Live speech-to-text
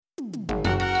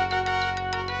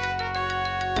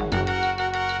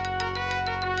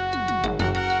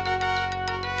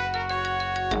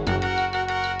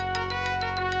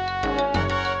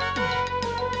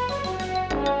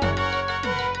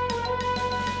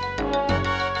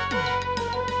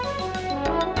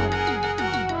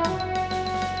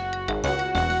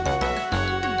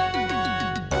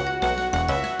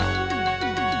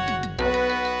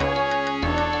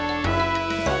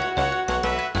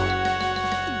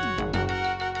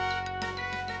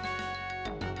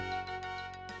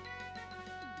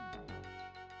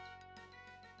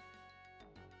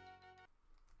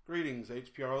Greetings,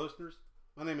 HPR listeners.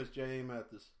 My name is J.A.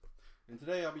 Mathis, and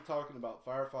today I'll be talking about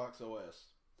Firefox OS.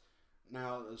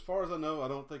 Now, as far as I know, I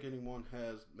don't think anyone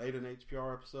has made an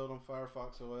HPR episode on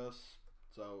Firefox OS,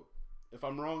 so if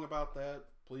I'm wrong about that,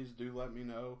 please do let me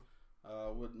know.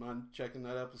 Wouldn't mind checking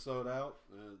that episode out.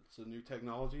 It's a new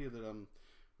technology that I'm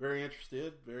very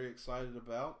very excited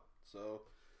about, so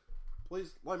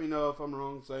please let me know if I'm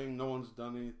wrong saying no one's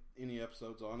done any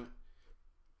episodes on it.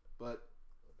 But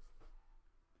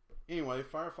anyway,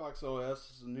 Firefox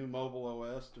OS is a new mobile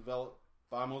OS developed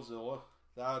by Mozilla.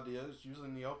 The idea is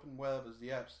using the open web as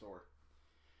the app store.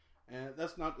 And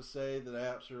that's not to say that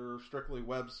apps are strictly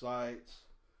websites,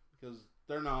 because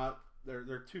they're not. There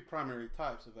are two primary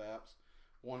types of apps.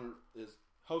 One is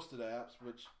hosted apps,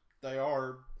 which they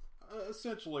are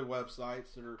essentially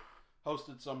websites that are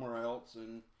hosted somewhere else,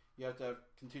 and you have to have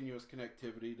continuous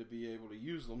connectivity to be able to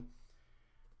use them.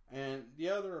 And the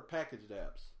other are packaged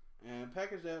apps. And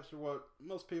packaged apps are what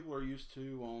most people are used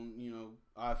to on,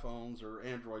 iPhones or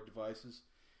Android devices.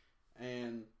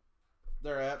 And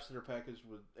they're apps that are packaged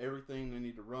with everything they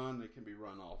need to run. They can be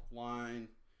run offline.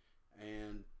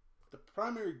 And the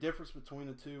primary difference between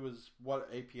the two is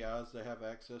what APIs they have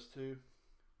access to.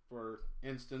 For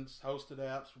instance, hosted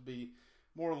apps will be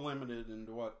more limited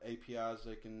into what APIs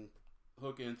they can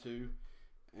hook into.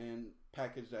 And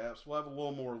packaged apps will have a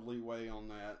little more leeway on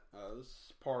that. This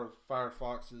is part of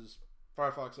Firefox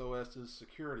OS's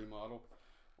security model,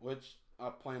 which I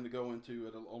plan to go into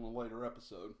on a later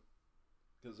episode,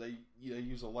 because they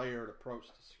use a layered approach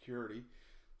to security,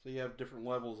 so you have different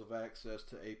levels of access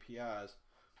to APIs.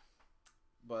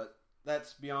 But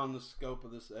that's beyond the scope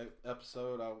of this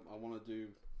episode. I want to do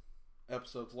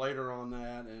episodes later on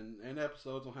that, and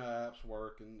episodes on how apps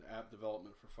work and app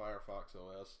development for Firefox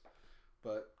OS.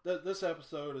 But this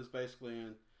episode is basically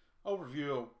an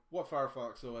overview of what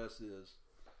Firefox OS is.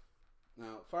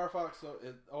 Now, Firefox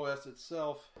OS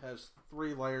itself has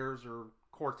three layers or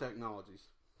core technologies.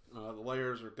 The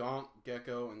layers are Gonk,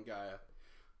 Gecko, and Gaia.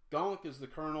 Gonk is the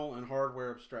kernel and hardware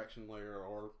abstraction layer,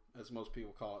 or as most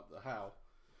people call it, the HAL.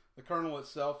 The kernel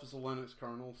itself is a Linux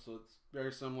kernel, so it's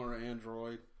very similar to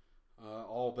Android,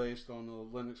 all based on the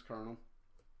Linux kernel.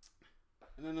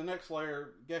 And then the next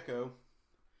layer, Gecko,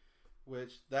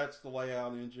 which that's the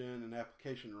layout engine and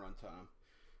application runtime.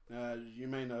 Now, as you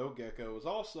may know, Gecko is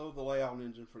also the layout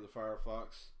engine for the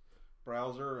Firefox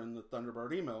browser and the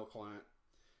Thunderbird email client.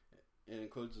 It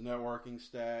includes the networking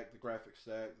stack, the graphics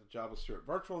stack, the JavaScript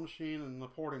virtual machine, and the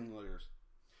porting layers.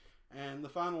 And the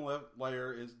final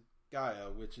layer is Gaia,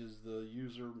 which is the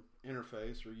user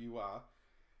interface or UI.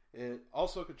 It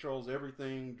also controls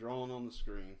everything drawn on the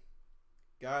screen.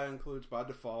 Gaia includes by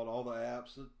default all the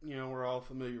apps that we're all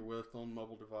familiar with on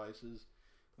mobile devices.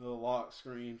 The lock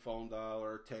screen, phone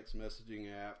dialer, text messaging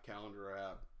app, calendar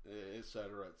app,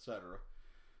 etc., etc.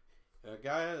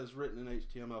 Gaia is written in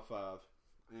HTML5.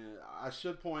 And I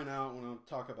should point out when I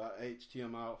talk about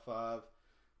HTML5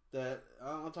 that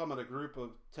I'm talking about a group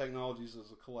of technologies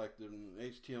as a collective. And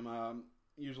HTML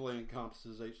usually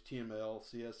encompasses HTML,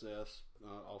 CSS,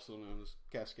 also known as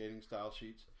cascading style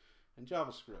sheets, and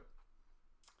JavaScript.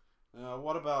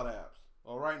 What about apps?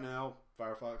 Well, right now,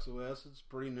 Firefox OS is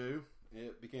pretty new.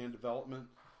 It began development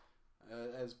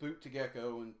as Boot to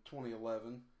Gecko in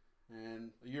 2011,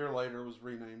 and a year later was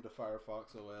renamed to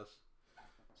Firefox OS.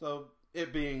 So,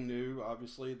 it being new,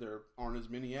 obviously there aren't as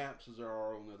many apps as there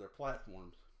are on other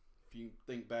platforms. If you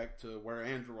think back to where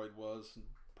Android was in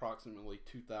approximately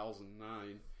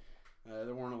 2009,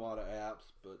 there weren't a lot of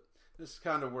apps, but this is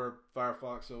kind of where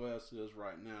Firefox OS is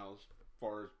right now as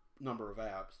far as number of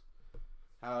apps.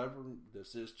 However,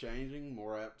 this is changing.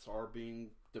 More apps are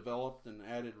being developed and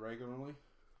added regularly.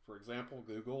 For example,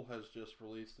 Google has just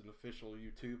released an official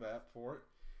YouTube app for it.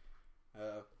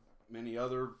 Many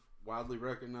other widely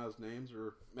recognized names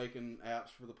are making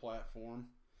apps for the platform.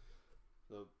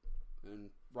 And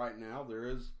right now, there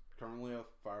is currently a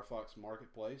Firefox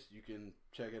marketplace. You can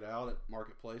check it out at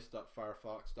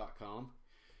marketplace.firefox.com.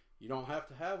 You don't have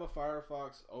to have a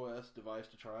Firefox OS device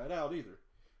to try it out either.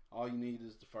 All you need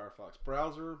is the Firefox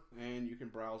browser, and you can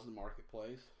browse the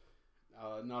marketplace.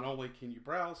 Not only can you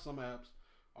browse, some apps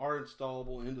are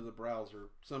installable into the browser,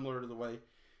 similar to the way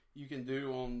you can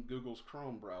do on Google's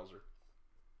Chrome browser.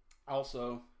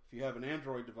 Also, if you have an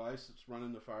Android device that's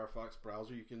running the Firefox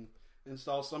browser, you can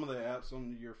install some of the apps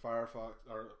on your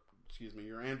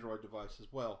your Android device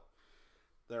as well.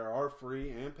 There are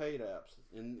free and paid apps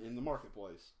in the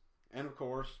marketplace. And of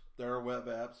course, there are web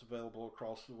apps available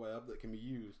across the web that can be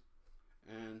used.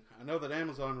 And I know that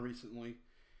Amazon recently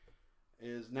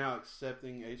is now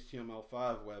accepting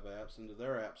HTML5 web apps into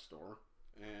their app store,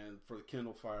 and for the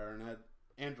Kindle Fire and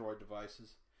Android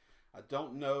devices. I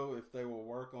don't know if they will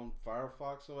work on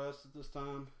Firefox OS at this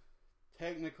time.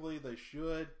 Technically, they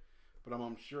should, but I'm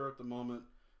unsure at the moment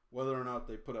whether or not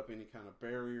they put up any kind of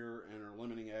barrier and are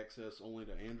limiting access only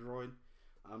to Android.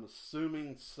 I'm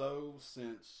assuming so,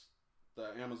 since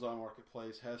the Amazon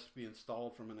Marketplace has to be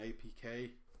installed from an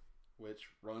APK, which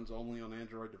runs only on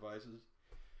Android devices.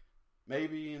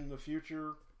 Maybe in the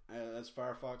future, as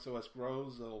Firefox OS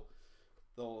grows,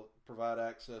 they'll provide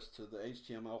access to the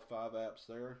HTML5 apps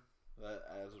there. That,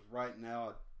 as of right now,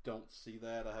 I don't see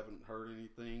that. I haven't heard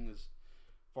anything as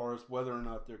far as whether or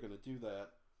not they're going to do that.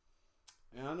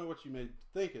 And I know what you may be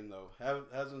thinking, though.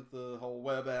 Hasn't the whole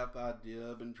web app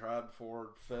idea been tried before and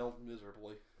failed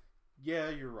miserably? Yeah,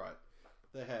 you're right.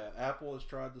 They have. Apple has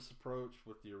tried this approach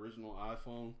with the original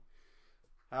iPhone.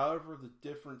 However, the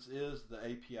difference is the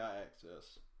API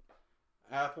access.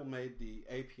 Apple made the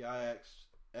API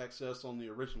access on the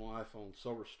original iPhone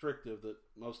so restrictive that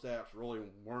most apps really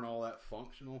weren't all that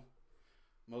functional.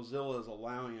 Mozilla is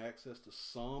allowing access to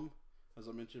some, as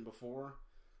I mentioned before.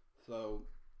 So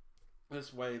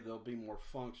this way they'll be more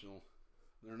functional.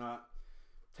 They're not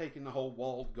taking the whole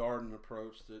walled garden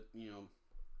approach that,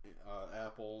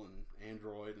 Apple and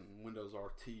Android and Windows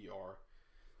RT are.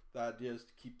 The idea is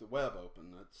to keep the web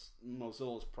open. That's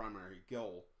Mozilla's primary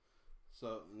goal.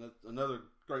 So another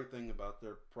great thing about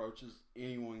their approach is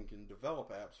anyone can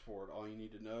develop apps for it. All you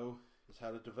need to know is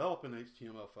how to develop an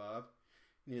HTML5.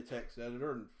 You need a text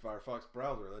editor and Firefox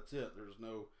browser. That's it. There's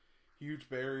no huge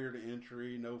barrier to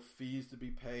entry, no fees to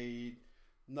be paid,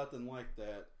 nothing like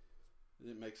that.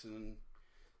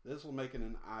 This will make it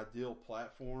an ideal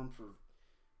platform for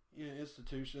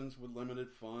institutions with limited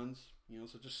funds,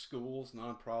 such as schools,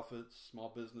 nonprofits,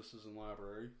 small businesses, and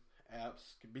library.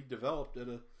 Apps can be developed at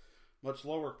a much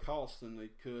lower cost than they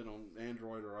could on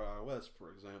Android or iOS,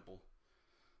 for example.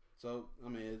 So,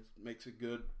 it makes it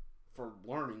good for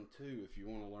learning, too, if you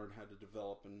want to learn how to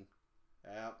develop an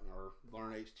app or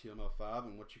learn HTML5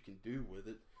 and what you can do with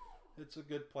it. It's a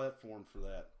good platform for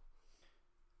that.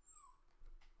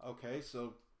 Okay,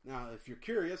 so now if you're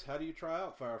curious, how do you try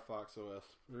out Firefox OS?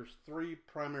 There's 3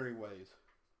 primary ways.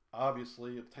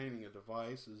 Obviously, obtaining a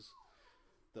device is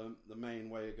the main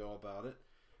way to go about it,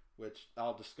 which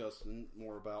I'll discuss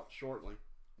more about shortly.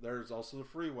 There's also the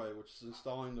free way, which is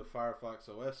installing the Firefox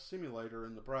OS simulator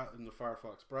in the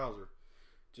Firefox browser.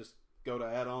 Just go to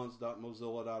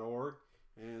addons.mozilla.org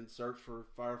and search for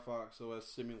Firefox OS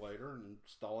simulator and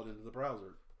install it into the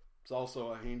browser. It's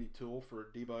also a handy tool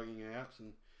for debugging apps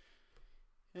and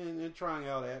trying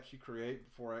out apps you create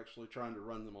before actually trying to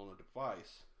run them on a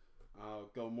device. I'll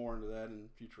go more into that in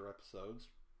future episodes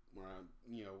where I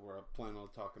plan on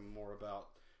talking more about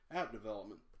app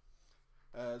development.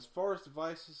 As far as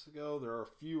devices go, there are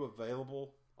a few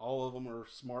available. All of them are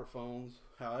smartphones.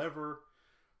 However,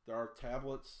 there are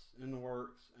tablets in the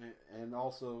works, and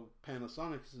also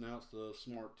Panasonic has announced a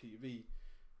smart TV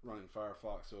running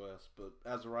Firefox OS. But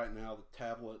as of right now, the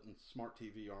tablet and smart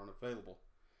TV aren't available.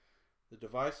 The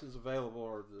devices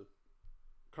available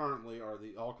currently are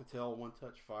the Alcatel One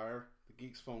Touch Fire, the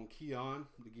Geeks Phone Keyon,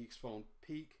 the Geeks Phone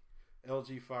Peak,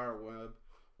 LG FireWeb,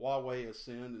 Huawei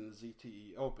Ascend, and the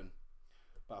ZTE Open.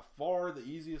 By far, the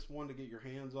easiest one to get your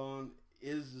hands on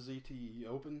is the ZTE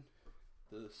Open.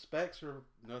 The specs are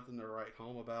nothing to write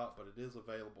home about, but it is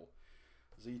available.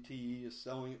 ZTE is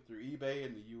selling it through eBay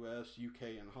in the US,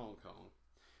 UK, and Hong Kong.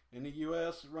 In the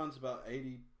US, it runs about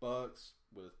 $80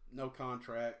 with no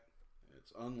contract.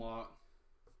 It's unlocked.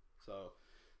 So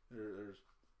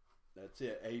that's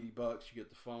it. $80, you get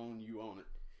the phone, you own it.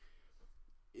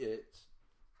 It's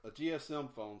a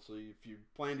GSM phone, so if you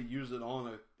plan to use it on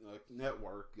a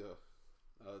network,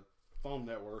 a phone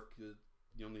network,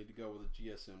 you'll need to go with a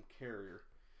GSM carrier,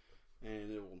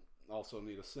 and it will also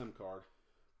need a SIM card.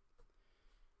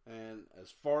 And as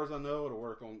far as I know, it'll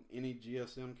work on any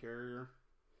GSM carrier.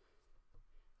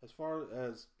 As far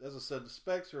as I said, the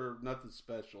specs are nothing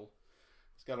special.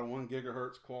 It's got a 1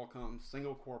 gigahertz Qualcomm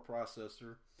single core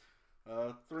processor,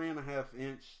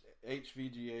 3.5-inch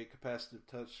HVGA capacitive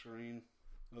touchscreen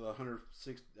with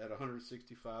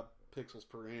 165 pixels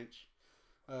per inch,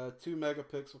 2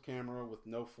 megapixel camera with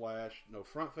no flash, no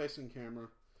front-facing camera,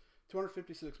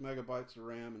 256 megabytes of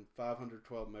RAM, and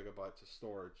 512 megabytes of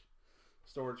storage.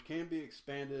 Storage can be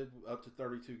expanded up to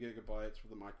 32 gigabytes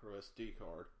with a micro SD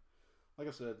card. Like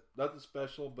I said, nothing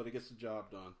special, but it gets the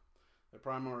job done. They're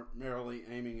primarily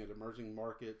aiming at emerging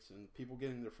markets and people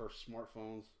getting their first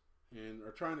smartphones and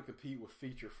are trying to compete with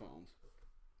feature phones,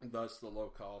 and thus the low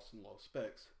cost and low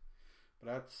specs. But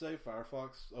I have to say,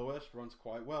 Firefox OS runs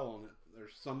quite well on it.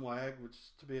 There's some lag, which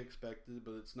is to be expected,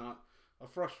 but it's not a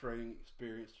frustrating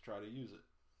experience to try to use it.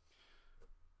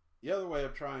 The other way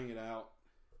of trying it out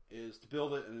is to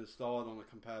build it and install it on a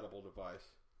compatible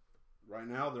device. Right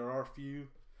now, there are a few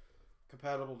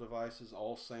compatible devices,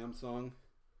 all Samsung.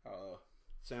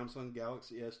 Samsung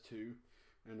Galaxy S2,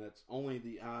 and that's only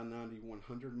the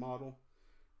i90-100 model.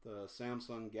 The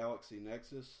Samsung Galaxy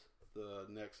Nexus, the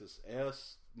Nexus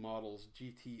S models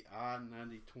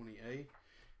GTI9020A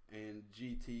and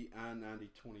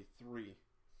GTI9023,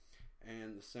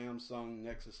 and the Samsung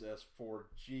Nexus S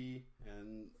 4G,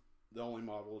 and the only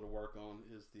model to work on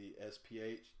is the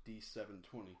SPH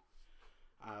D720.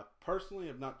 I personally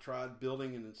have not tried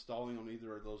building and installing on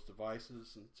either of those devices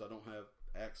since I don't have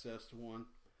access to one,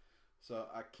 so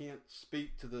I can't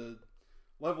speak to the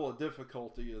level of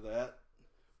difficulty of that,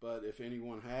 but if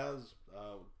anyone has,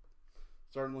 I would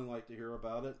certainly like to hear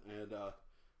about it. And of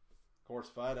course,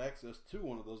 if I had access to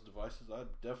one of those devices,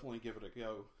 I'd definitely give it a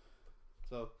go.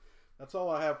 So that's all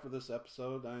I have for this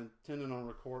episode. I intend on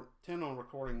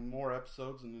recording more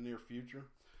episodes in the near future.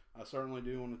 I certainly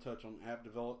do want to touch on app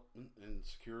development and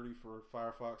security for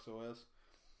Firefox OS,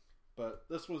 but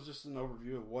this was just an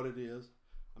overview of what it is.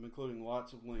 I'm including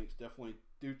lots of links. Definitely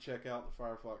do check out the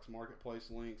Firefox Marketplace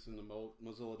links and the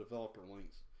Mozilla Developer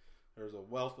links. There's a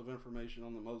wealth of information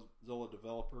on the Mozilla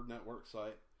Developer Network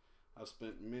site. I've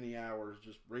spent many hours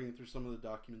just reading through some of the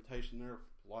documentation there.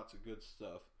 Lots of good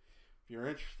stuff. If you're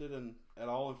interested at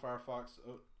all in Firefox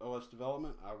OS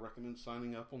development, I recommend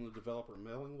signing up on the developer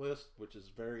mailing list, which is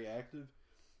very active.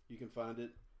 You can find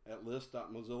it at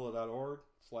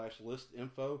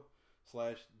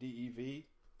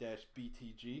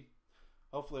list.mozilla.org/listinfo/dev-btg.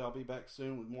 Hopefully I'll be back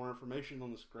soon with more information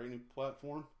on this great new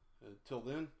platform. Until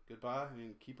then, goodbye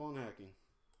and keep on hacking.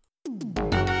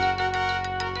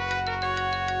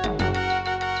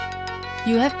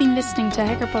 You have been listening to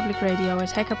Hacker Public Radio at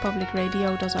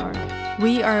hackerpublicradio.org.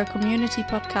 We are a community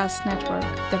podcast network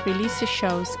that releases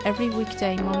shows every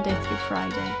weekday, Monday through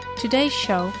Friday. Today's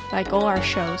show, like all our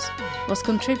shows, was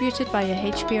contributed by a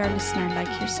HPR listener like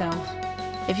yourself.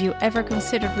 If you ever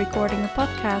considered recording a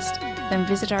podcast, then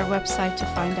visit our website to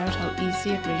find out how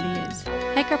easy it really is.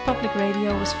 Hacker Public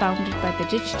Radio was founded by the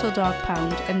Digital Dog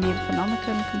Pound and the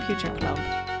Infonomicon Computer Club.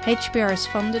 HPR is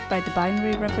funded by the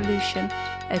Binary Revolution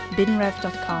at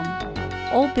binrev.com.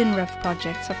 All BinRev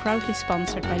projects are proudly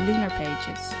sponsored by Lunar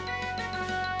Pages.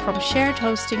 From shared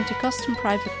hosting to custom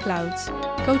private clouds,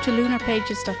 go to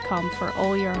lunarpages.com for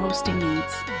all your hosting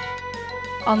needs.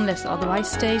 Unless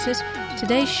otherwise stated,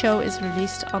 today's show is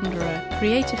released under a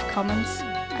Creative Commons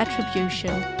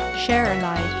Attribution Share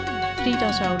Alike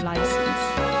 3.0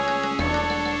 license.